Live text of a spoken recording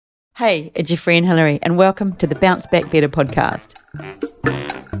Hey, it's your friend Hilary, and welcome to the Bounce Back Better podcast.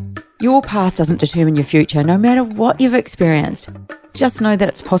 Your past doesn't determine your future, no matter what you've experienced. Just know that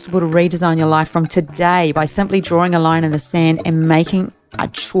it's possible to redesign your life from today by simply drawing a line in the sand and making a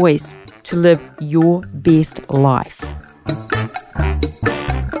choice to live your best life.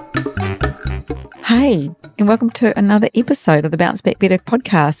 Hey, and welcome to another episode of the Bounce Back Better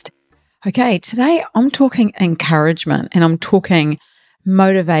podcast. Okay, today I'm talking encouragement, and I'm talking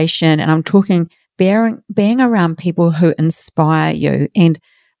motivation, and I'm talking being around people who inspire you and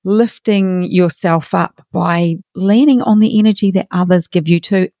lifting yourself up by leaning on the energy that others give you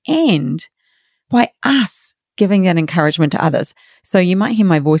too, and by us giving that encouragement to others. So you might hear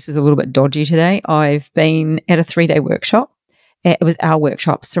my voice is a little bit dodgy today. I've been at a 3-day workshop. It was our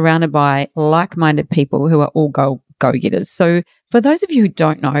workshop, surrounded by like-minded people who are all go-getters. So for those of you who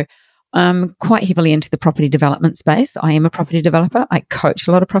don't know, I'm quite heavily into the property development space. I am a property developer. I coach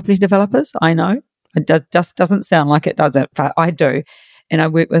a lot of property developers. I know it just doesn't sound like it, does it? But I do. And I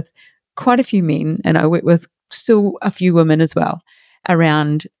work with quite a few men, and I work with still a few women as well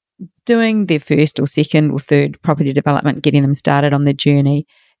around doing their first or second or third property development, getting them started on their journey.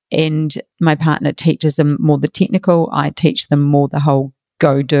 And my partner teaches them more the technical. I teach them more the whole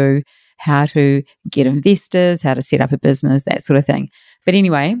go-do, how to get investors, how to set up a business, that sort of thing. But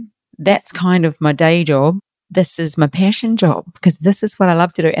anyway, that's kind of my day job. This is my passion job because this is what I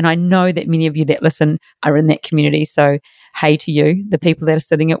love to do. And I know that many of you that listen are in that community. So hey to you, the people that are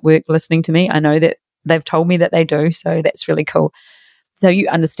sitting at work listening to me, I know that they've told me that they do. So that's really cool. So you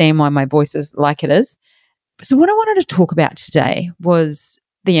understand why my voice is like it is. So what I wanted to talk about today was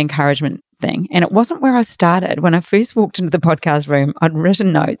the encouragement thing. And it wasn't where I started. When I first walked into the podcast room, I'd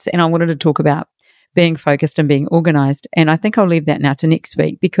written notes and I wanted to talk about being focused and being organized. And I think I'll leave that now to next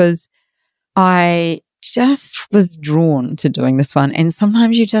week because I just was drawn to doing this one. And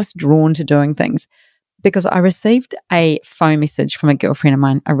sometimes you're just drawn to doing things because I received a phone message from a girlfriend of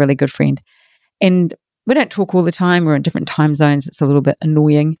mine, a really good friend. And we don't talk all the time. We're in different time zones. It's a little bit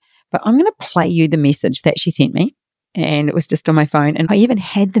annoying, but I'm going to play you the message that she sent me. And it was just on my phone. And I even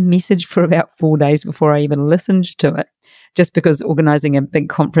had the message for about 4 days before I even listened to it, just because organizing a big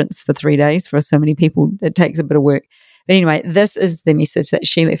conference for 3 days for so many people, it takes a bit of work. But anyway, this is the message that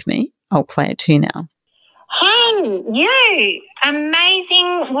she left me. I'll play it to you now. Hey, you,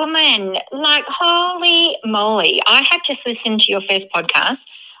 amazing woman. Like, holy moly. I have just listened to your first podcast.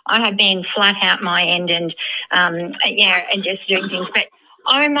 I have been flat out my end and just doing things. But,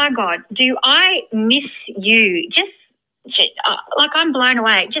 oh, my God, do I miss you? Like I'm blown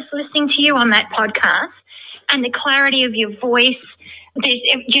away just listening to you on that podcast and the clarity of your voice.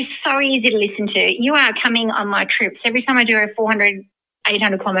 It's just so easy to listen to. You are coming on my trips. Every time I do a 400,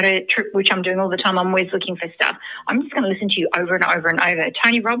 800-kilometre trip, which I'm doing all the time, I'm always looking for stuff. I'm just going to listen to you over and over and over.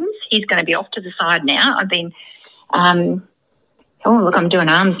 Tony Robbins, he's going to be off to the side now. I've been, I'm doing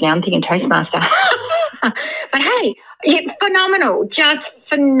arms now. I'm thinking Toastmaster. But, hey, you're phenomenal, just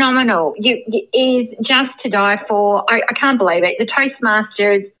phenomenal. You is just to die for. I can't believe it. The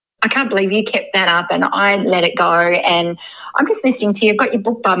Toastmasters, I can't believe you kept that up and I let it go. And I'm just listening to you. I've got your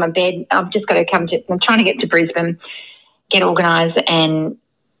book by my bed. I've just got to I'm trying to get to Brisbane, get organised, and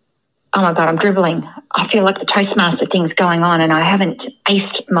oh my God, I'm dribbling. I feel like the Toastmaster thing's going on and I haven't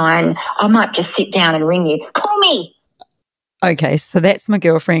aced mine. I might just sit down and ring you. Call me. Okay, so that's my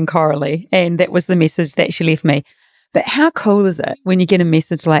girlfriend Coralie, and that was the message that she left me. But how cool is it when you get a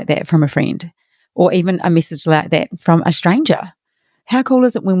message like that from a friend, or even a message like that from a stranger? How cool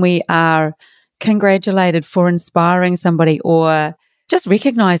is it when we are congratulated for inspiring somebody or just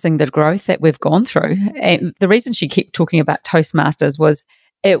recognizing the growth that we've gone through? And the reason she kept talking about Toastmasters was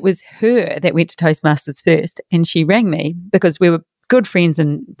it was her that went to Toastmasters first, and she rang me because we were good friends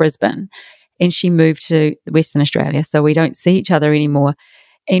in Brisbane. And she moved to Western Australia, so we don't see each other anymore.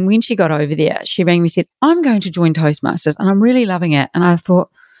 And when she got over there, she rang me and said, I'm going to join Toastmasters and I'm really loving it. And I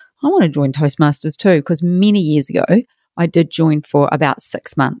thought, I want to join Toastmasters too, because many years ago, I did join for about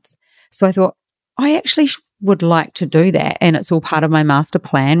 6 months. So I thought, I actually would like to do that. And it's all part of my master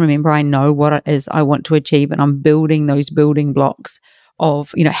plan. Remember, I know what it is I want to achieve, and I'm building those building blocks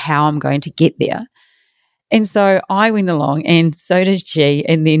of, how I'm going to get there. And so I went along, and so did she.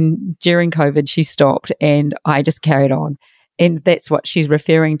 And then during COVID, she stopped and I just carried on. And that's what she's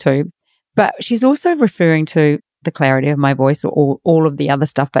referring to. But she's also referring to the clarity of my voice or all of the other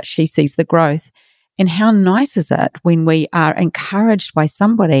stuff, but she sees the growth. And how nice is it when we are encouraged by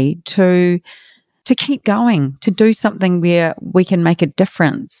somebody to keep going, to do something where we can make a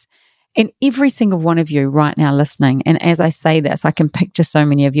difference. And every single one of you right now listening, and as I say this, I can picture so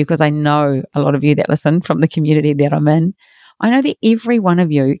many of you because I know a lot of you that listen from the community that I'm in. I know that every one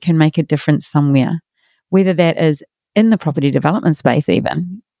of you can make a difference somewhere, whether that is in the property development space,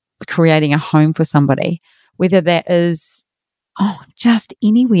 even creating a home for somebody, whether that is, just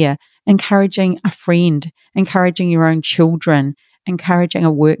anywhere, encouraging a friend, encouraging your own children, encouraging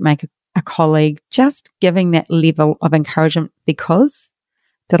a workmate, a colleague, just giving that level of encouragement, because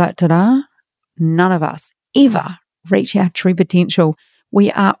none of us ever reach our true potential.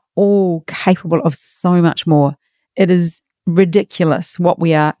 We are all capable of so much more. It is ridiculous what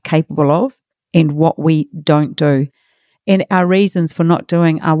we are capable of and what we don't do. And our reasons for not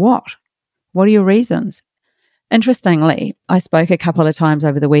doing are what? What are your reasons? Interestingly, I spoke a couple of times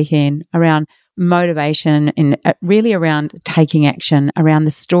over the weekend around motivation and really around taking action, around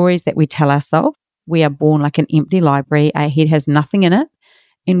the stories that we tell ourselves. We are born like an empty library. Our head has nothing in it.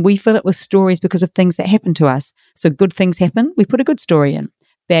 And we fill it with stories because of things that happen to us. So good things happen, we put a good story in.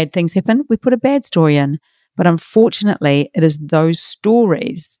 Bad things happen, we put a bad story in. But unfortunately, it is those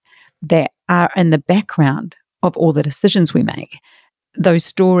stories that are in the background of all the decisions we make. Those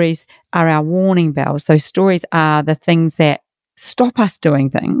stories are our warning bells. Those stories are the things that stop us doing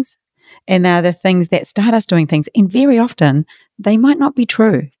things, and they're the things that start us doing things. And very often, they might not be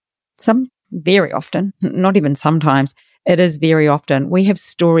true. Very often, not even sometimes, it is very often. We have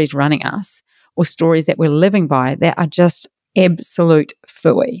stories running us, or stories that we're living by, that are just absolute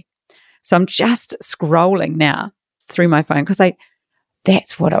phooey. So I'm just scrolling now through my phone because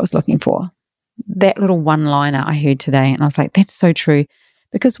that's what I was looking for. That little one-liner I heard today, and I was like, that's so true,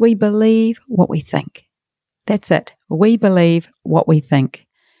 because we believe what we think. That's it. We believe what we think.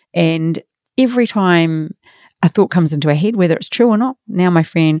 And every time a thought comes into our head, whether it's true or not, now my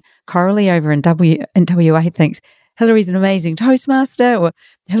friend Coralie over in WA thinks Hillary's an amazing Toastmaster, or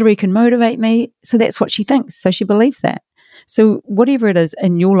Hillary can motivate me. So that's what she thinks. So she believes that. So whatever it is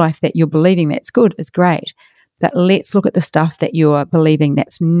in your life that you're believing that's good is great. But let's look at the stuff that you are believing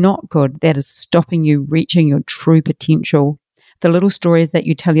that's not good, that is stopping you reaching your true potential. The little stories that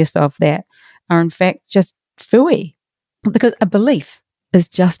you tell yourself that are in fact just phooey. Because a belief is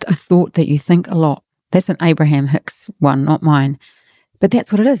just a thought that you think a lot. That's an Abraham Hicks one, not mine. But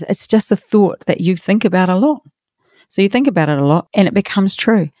that's what it is. It's just a thought that you think about a lot. So you think about it a lot and it becomes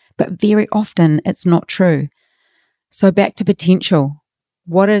true. But very often it's not true. So back to potential.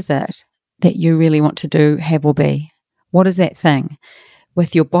 What is it that you really want to do, have, or be? What is that thing?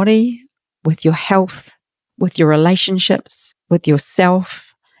 With your body, with your health, with your relationships, with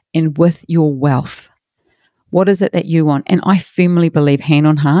yourself, and with your wealth. What is it that you want? And I firmly believe, hand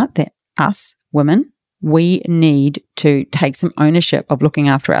on heart, that us women, we need to take some ownership of looking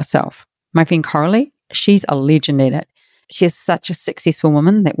after ourselves. My friend Coralie, she's a legend at it. She is such a successful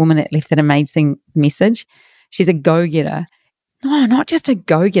woman, that woman that left that amazing message. She's a go-getter. No, not just a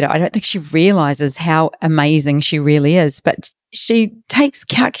go-getter. I don't think she realizes how amazing she really is, but she takes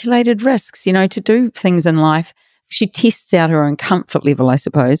calculated risks, to do things in life. She tests out her own comfort level, I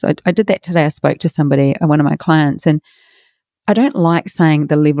suppose. I did that today. I spoke to somebody, one of my clients, and I don't like saying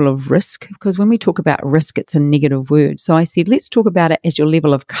the level of risk, because when we talk about risk, it's a negative word. So I said, let's talk about it as your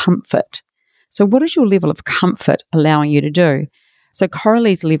level of comfort. So what is your level of comfort allowing you to do? So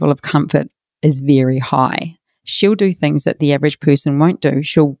Coralie's level of comfort is very high. She'll do things that the average person won't do.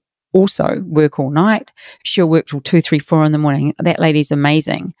 She'll also work all night. She'll work till 2, 3, 4 in the morning. That lady's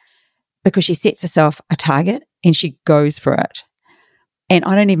amazing because she sets herself a target and she goes for it. And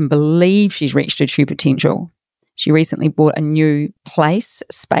I don't even believe she's reached her true potential. She recently bought a new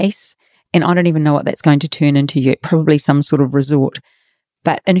space, and I don't even know what that's going to turn into yet, probably some sort of resort.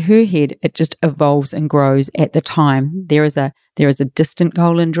 But in her head, it just evolves and grows at the time. There is a distant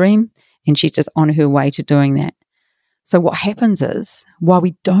goal and dream, and she's just on her way to doing that. So what happens is, while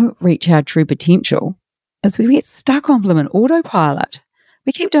we don't reach our true potential, is we get stuck on blooming autopilot.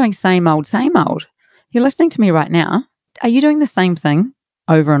 We keep doing same old, same old. You're listening to me right now. Are you doing the same thing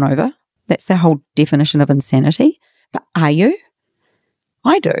over and over? That's the whole definition of insanity. But are you?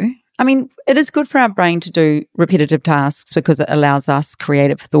 I do. I mean, it is good for our brain to do repetitive tasks because it allows us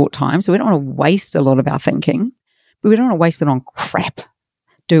creative thought time. So we don't want to waste a lot of our thinking, but we don't want to waste it on crap,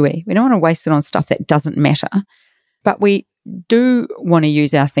 do we? We don't want to waste it on stuff that doesn't matter. But we do want to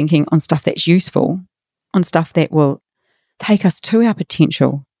use our thinking on stuff that's useful, on stuff that will take us to our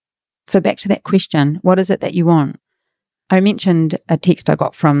potential. So back to that question, what is it that you want? I mentioned a text I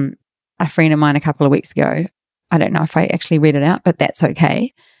got from a friend of mine a couple of weeks ago. I don't know if I actually read it out, but that's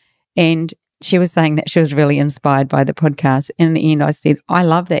okay. And she was saying that she was really inspired by the podcast. In the end, I said, I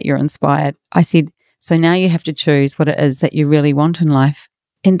love that you're inspired. I said, so now you have to choose what it is that you really want in life.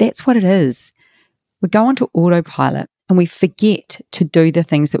 And that's what it is. We go onto autopilot and we forget to do the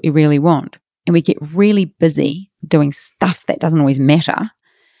things that we really want. and we get really busy doing stuff that doesn't always matter.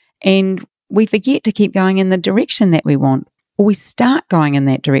 And we forget to keep going in the direction that we want, or we start going in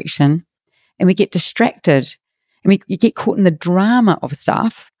that direction and we get distracted and you get caught in the drama of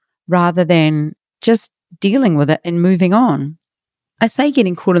stuff rather than just dealing with it and moving on. I say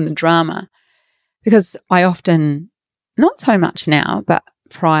getting caught in the drama because I often, not so much now, but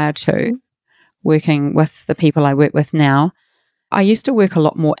prior to working with the people I work with now, I used to work a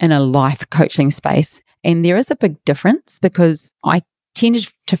lot more in a life coaching space. And there is a big difference because I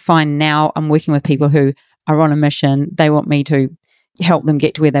tended to find now I'm working with people who are on a mission. They want me to help them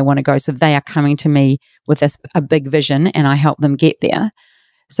get to where they want to go. So they are coming to me with a big vision and I help them get there.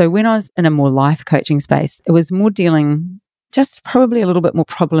 So when I was in a more life coaching space, it was more dealing, just probably a little bit more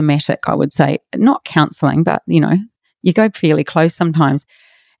problematic, I would say. Not counseling, but you go fairly close sometimes.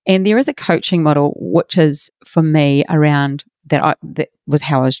 And there is a coaching model, which is for me around that was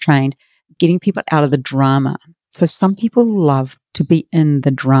how I was trained, getting people out of the drama. So some people love to be in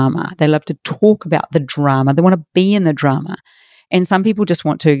the drama. They love to talk about the drama. They want to be in the drama. And some people just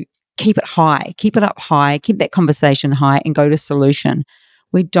want to keep it high, keep it up high, keep that conversation high and go to solution.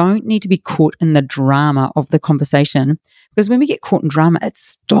 We don't need to be caught in the drama of the conversation, because when we get caught in drama, it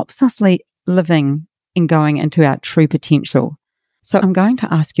stops us living and going into our true potential. So I'm going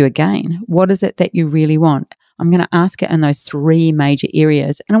to ask you again, what is it that you really want? I'm going to ask it in those 3 major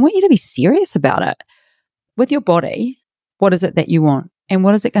areas, and I want you to be serious about it. With your body, what is it that you want? And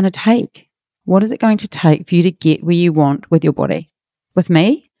what is it going to take? What is it going to take for you to get where you want with your body? With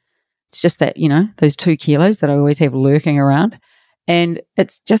me, it's just that, those 2 kilos that I always have lurking around. And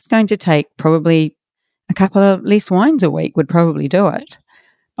it's just going to take probably a couple of less wines a week would probably do it.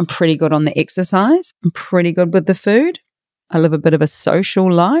 I'm pretty good on the exercise. I'm pretty good with the food. I live a bit of a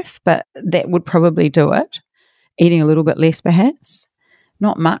social life, but that would probably do it. Eating a little bit less perhaps.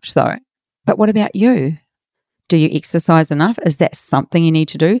 Not much though. But what about you? Do you exercise enough? Is that something you need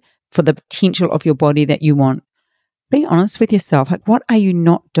to do for the potential of your body that you want? Be honest with yourself. What are you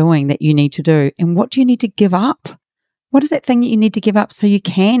not doing that you need to do? And what do you need to give up? What is that thing that you need to give up so you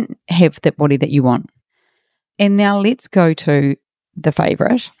can have that body that you want? And now let's go to the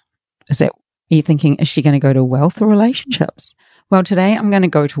favorite. Are you thinking, is she going to go to wealth or relationships? Well, today I'm going to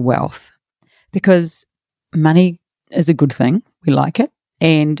go to wealth because money is a good thing. We like it.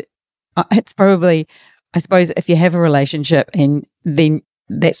 And it's probably, I suppose, if you have a relationship and then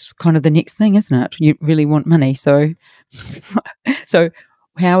that's kind of the next thing, isn't it? You really want money. So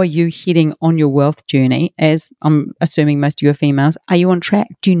how are you heading on your wealth journey? As I'm assuming most of you are females, are you on track?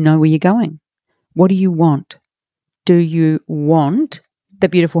 Do you know where you're going? What do you want? Do you want the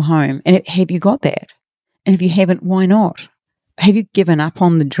beautiful home? And have you got that? And if you haven't, why not? Have you given up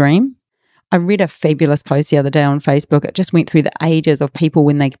on the dream? I read a fabulous post the other day on Facebook. It just went through the ages of people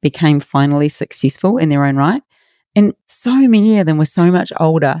when they became finally successful in their own right. And so many of them were so much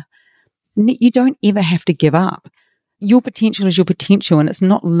older. You don't ever have to give up. Your potential is your potential, and it's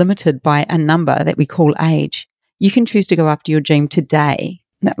not limited by a number that we call age. You can choose to go after your dream today,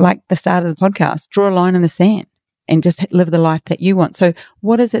 like the start of the podcast, draw a line in the sand and just live the life that you want. So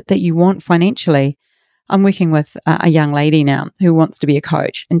what is it that you want financially? I'm working with a young lady now who wants to be a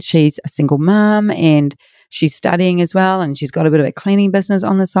coach, and she's a single mom and she's studying as well, and she's got a bit of a cleaning business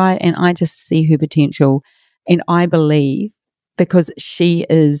on the side, and I just see her potential. And I believe because she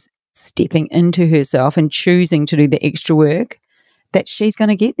is stepping into herself and choosing to do the extra work, that she's going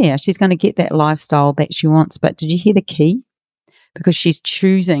to get there. She's going to get that lifestyle that she wants. But did you hear the key? Because she's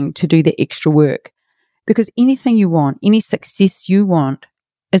choosing to do the extra work. Because anything you want, any success you want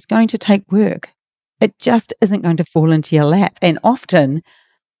is going to take work. It just isn't going to fall into your lap. And often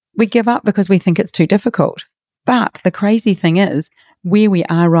we give up because we think it's too difficult. But the crazy thing is, where we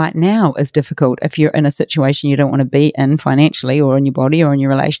are right now is difficult. If you're in a situation you don't want to be in financially or in your body or in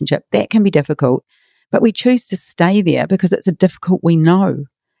your relationship, that can be difficult. But we choose to stay there because it's a difficult we know.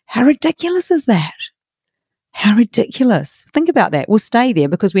 How ridiculous is that? How ridiculous. Think about that. We'll stay there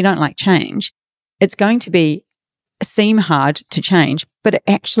because we don't like change. It's going to seem hard to change, but it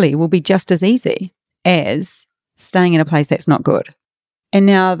actually will be just as easy as staying in a place that's not good. And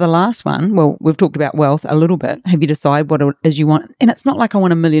now the last one, well, we've talked about wealth a little bit. Have you decided what it is you want? And it's not like I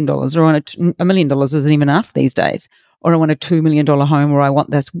want $1 million or $1 million isn't even enough these days, or I want a $2 million home, or I want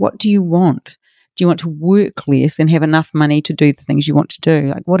this. What do you want? Do you want to work less and have enough money to do the things you want to do?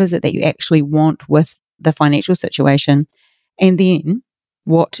 Like, what is it that you actually want with the financial situation? And then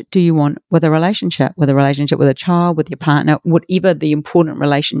what do you want with a relationship with a child, with your partner, whatever the important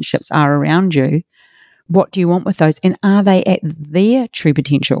relationships are around you? What do you want with those? And are they at their true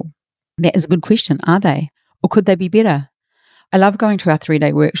potential? That is a good question. Are they? Or could they be better? I love going to our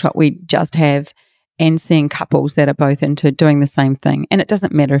 3-day workshop we just have and seeing couples that are both into doing the same thing. And it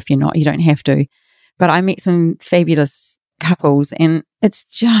doesn't matter if you're not, you don't have to. But I met some fabulous couples and it's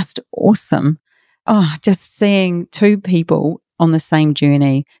just awesome. Oh, just seeing two people on the same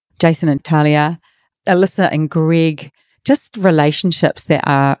journey, Jason and Talia, Alyssa and Greg, just relationships that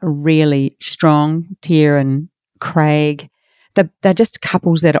are really strong, Tia and Craig. They're just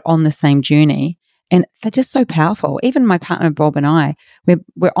couples that are on the same journey and they're just so powerful. Even my partner Bob and I,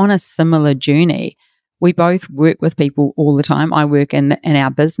 we're on a similar journey. We both work with people all the time. I work in our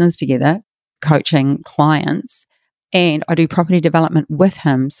business together, coaching clients, and I do property development with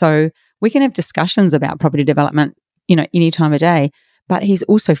him. So we can have discussions about property development, any time of day, but he's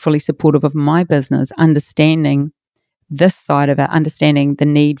also fully supportive of my business, understanding this side of it, understanding the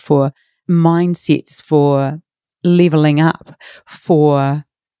need for mindsets, for leveling up, for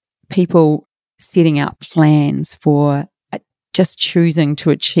people setting out plans, for just choosing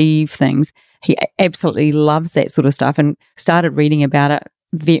to achieve things. He absolutely loves that sort of stuff and started reading about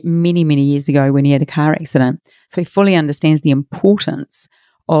it many, many years ago when he had a car accident. So he fully understands the importance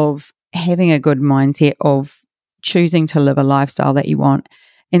of having a good mindset, of choosing to live a lifestyle that you want.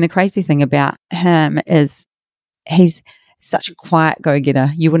 And the crazy thing about him is he's such a quiet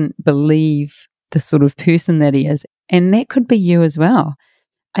go-getter. You wouldn't believe the sort of person that he is. And that could be you as well.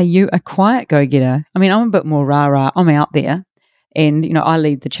 Are you a quiet go-getter? I mean, I'm a bit more rah-rah. I'm out there and, I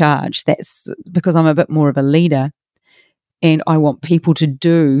lead the charge. That's because I'm a bit more of a leader and I want people to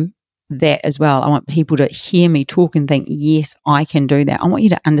do that as well. I want people to hear me talk and think, yes, I can do that. I want you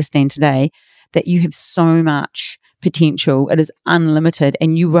to understand today that you have so much potential. It is unlimited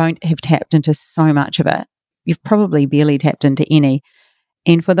and you won't have tapped into so much of it. You've probably barely tapped into any.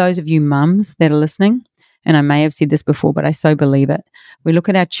 And for those of you mums that are listening, and I may have said this before, but I so believe it, we look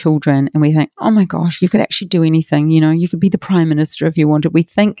at our children and we think, oh my gosh, you could actually do anything. You could be the Prime Minister if you wanted. We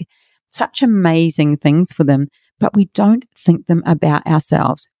think such amazing things for them, but we don't think them about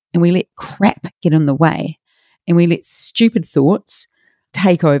ourselves. And we let crap get in the way. And we let stupid thoughts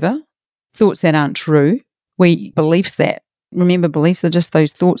take over, thoughts that aren't true. Beliefs are just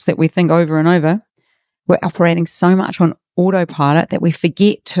those thoughts that we think over and over. We're operating so much on autopilot that we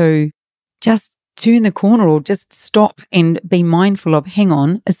forget to just turn the corner or just stop and be mindful of, hang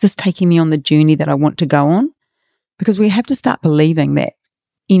on, is this taking me on the journey that I want to go on? Because we have to start believing that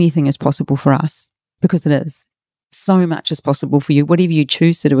anything is possible for us, because it is. So much is possible for you. Whatever you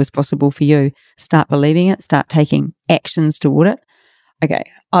choose to do is possible for you. Start believing it, start taking actions toward it. Okay,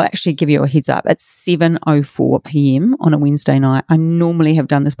 I'll actually give you a heads up. It's 7:04 p.m. on a Wednesday night. I normally have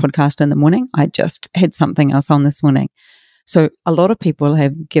done this podcast in the morning. I just had something else on this morning. So a lot of people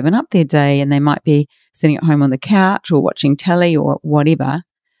have given up their day and they might be sitting at home on the couch or watching telly or whatever.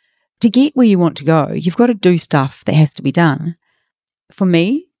 To get where you want to go, you've got to do stuff that has to be done. For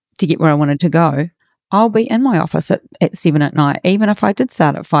me, to get where I wanted to go, I'll be in my office at 7 at night. Even if I did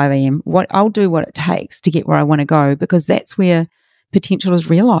start at 5 a.m., I'll do what it takes to get where I want to go, because that's where potential is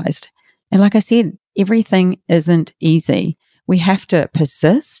realized. And like I said, everything isn't easy. We have to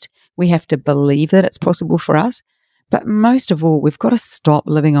persist. We have to believe that it's possible for us. But most of all, we've got to stop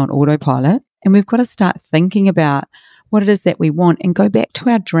living on autopilot and we've got to start thinking about what it is that we want and go back to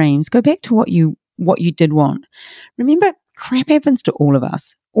our dreams, go back to what you did want. Remember, crap happens to all of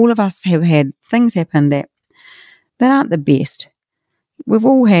us. All of us have had things happen that aren't the best. We've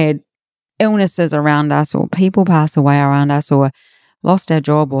all had illnesses around us, or people pass away around us, or lost our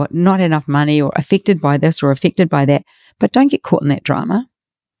job, or not enough money, or affected by this or affected by that. But don't get caught in that drama.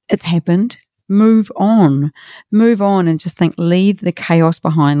 It's happened. Move on and just think, leave the chaos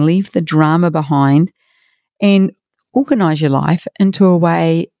behind, leave the drama behind, and organize your life into a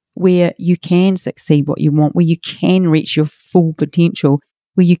way where you can succeed what you want, where you can reach your full potential,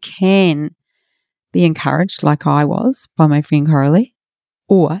 where you can be encouraged like I was by my friend Coralie,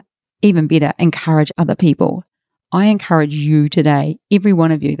 or even better, encourage other people. I encourage you today, every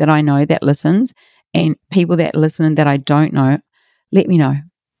one of you that I know that listens, and people that listen that I don't know, let me know.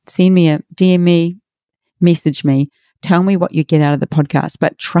 Send me a DM me, message me, tell me what you get out of the podcast.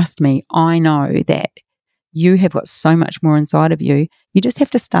 But trust me, I know that you have got so much more inside of you. You just have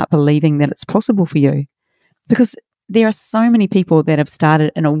to start believing that it's possible for you, because there are so many people that have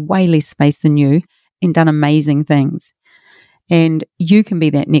started in a way less space than you and done amazing things. And you can be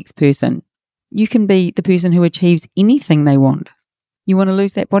that next person. You can be the person who achieves anything they want. You want to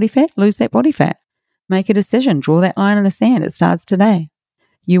lose that body fat? Lose that body fat. Make a decision. Draw that line in the sand. It starts today.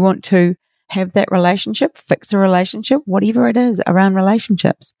 You want to have that relationship, fix a relationship, whatever it is around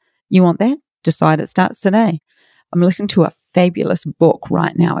relationships. You want that? Decide it starts today. I'm listening to a fabulous book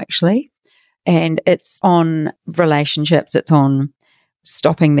right now, actually. And it's on relationships. It's on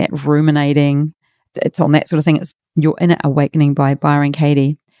stopping that ruminating. It's on that sort of thing. It's Your Inner Awakening by Byron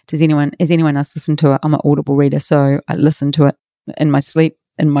Katie. Has anyone else listened to it? I'm an Audible reader, so I listen to it in my sleep,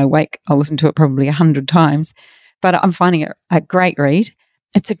 in my wake. I'll listen to it probably 100 times. But I'm finding it a great read.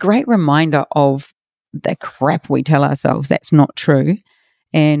 It's a great reminder of the crap we tell ourselves that's not true,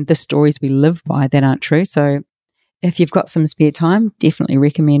 and the stories we live by that aren't true. So if you've got some spare time, definitely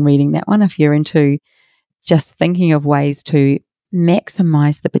recommend reading that one if you're into just thinking of ways to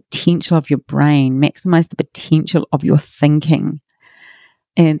maximize the potential of your brain, maximize the potential of your thinking.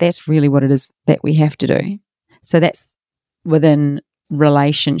 And that's really what it is that we have to do. So that's within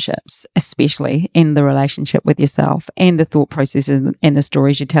relationships, especially in the relationship with yourself, and the thought processes and the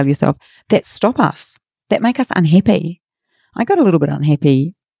stories you tell yourself that stop us, that make us unhappy. I got a little bit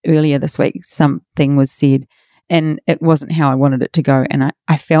unhappy earlier this week. Something was said and it wasn't how I wanted it to go. And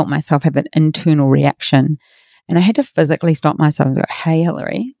I felt myself have an internal reaction, and I had to physically stop myself and go, hey,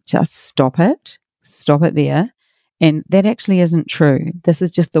 Hillary, just stop it there. And that actually isn't true. This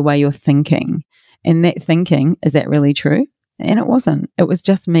is just the way you're thinking. And that thinking, is that really true? And it wasn't. It was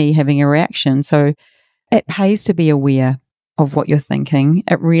just me having a reaction. So it pays to be aware of what you're thinking.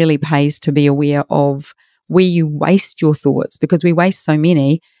 It really pays to be aware of where you waste your thoughts, because we waste so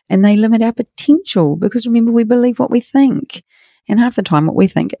many and they limit our potential, because remember, we believe what we think. And half the time what we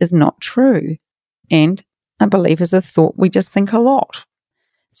think is not true. And a belief is a thought. We just think a lot.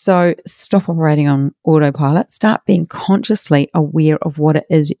 So stop operating on autopilot. Start being consciously aware of what it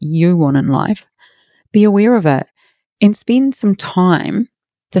is you want in life. Be aware of it and spend some time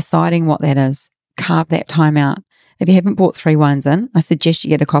deciding what that is. Carve that time out. If you haven't bought 3 Wines In, I suggest you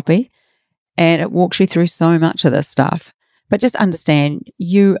get a copy, and it walks you through so much of this stuff. But just understand,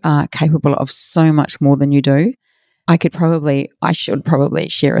 you are capable of so much more than you do. I should probably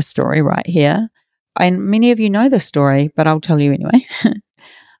share a story right here. And many of you know this story, but I'll tell you anyway.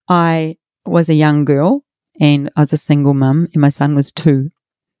 I was a young girl and I was a single mum, and my son was 2.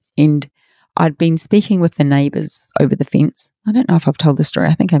 And I'd been speaking with the neighbours over the fence. I don't know if I've told the story.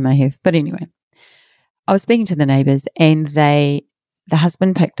 I think I may have. But anyway, I was speaking to the neighbours, and the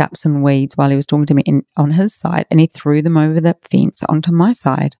husband picked up some weeds while he was talking to me on his side, and he threw them over the fence onto my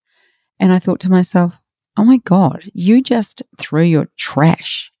side. And I thought to myself, oh my God, you just threw your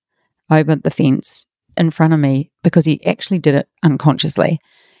trash over the fence in front of me, because he actually did it unconsciously.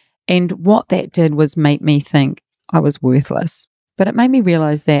 And what that did was make me think I was worthless. But it made me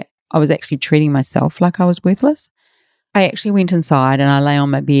realize that I was actually treating myself like I was worthless. I actually went inside and I lay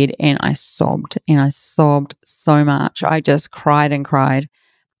on my bed and I sobbed so much. I just cried and cried.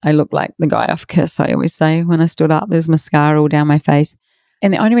 I looked like the guy off Kiss, I always say, when I stood up. There's mascara all down my face.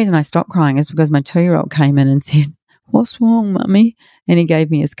 And the only reason I stopped crying is because my 2-year-old came in and said, what's wrong, mummy? And he gave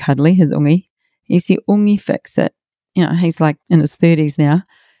me his cuddly, his ungie. He said, ungie, fix it. You know, he's like in his 30s now.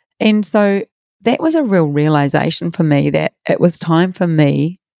 And so that was a real realization for me, that it was time for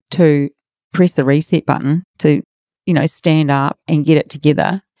me to press the reset button, to, stand up and get it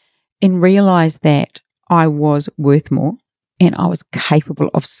together, and realize that I was worth more and I was capable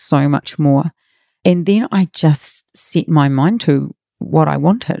of so much more. And then I just set my mind to what I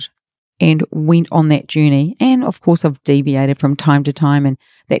wanted and went on that journey. And of course, I've deviated from time to time, and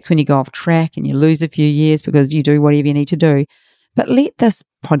that's when you go off track and you lose a few years because you do whatever you need to do. But let this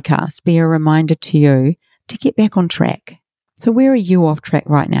podcast be a reminder to you to get back on track. So where are you off track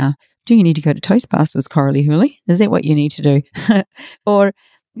right now? Do you need to go to Toastmasters, Coralie Hurley? Is that what you need to do? Or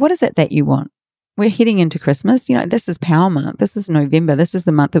what is it that you want? We're heading into Christmas. This is Power Month. This is November. This is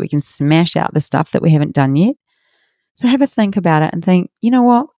the month that we can smash out the stuff that we haven't done yet. So have a think about it and think, you know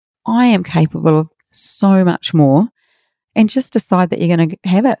what? I am capable of so much more. And just decide that you're going to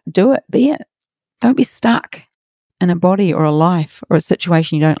have it. Do it. Be it. Don't be stuck in a body or a life or a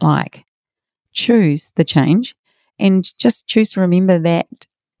situation you don't like. Choose the change, and just choose to remember that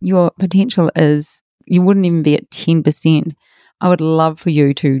your potential is, you wouldn't even be at 10%. I would love for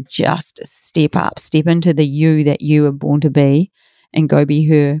you to just step up, step into the you that you were born to be, and go be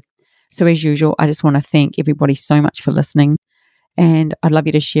her. So as usual, I just want to thank everybody so much for listening, and I'd love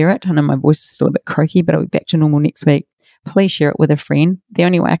you to share it. I know my voice is still a bit croaky, but I'll be back to normal next week. Please share it with a friend. The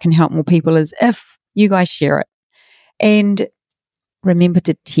only way I can help more people is if you guys share it. And remember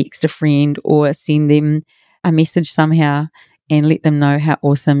to text a friend or send them a message somehow and let them know how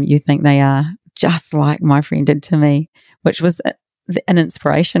awesome you think they are, just like my friend did to me, which was an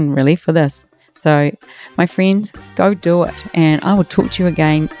inspiration really for this. So my friends, go do it, and I will talk to you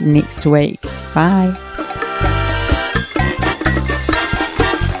again next week. Bye.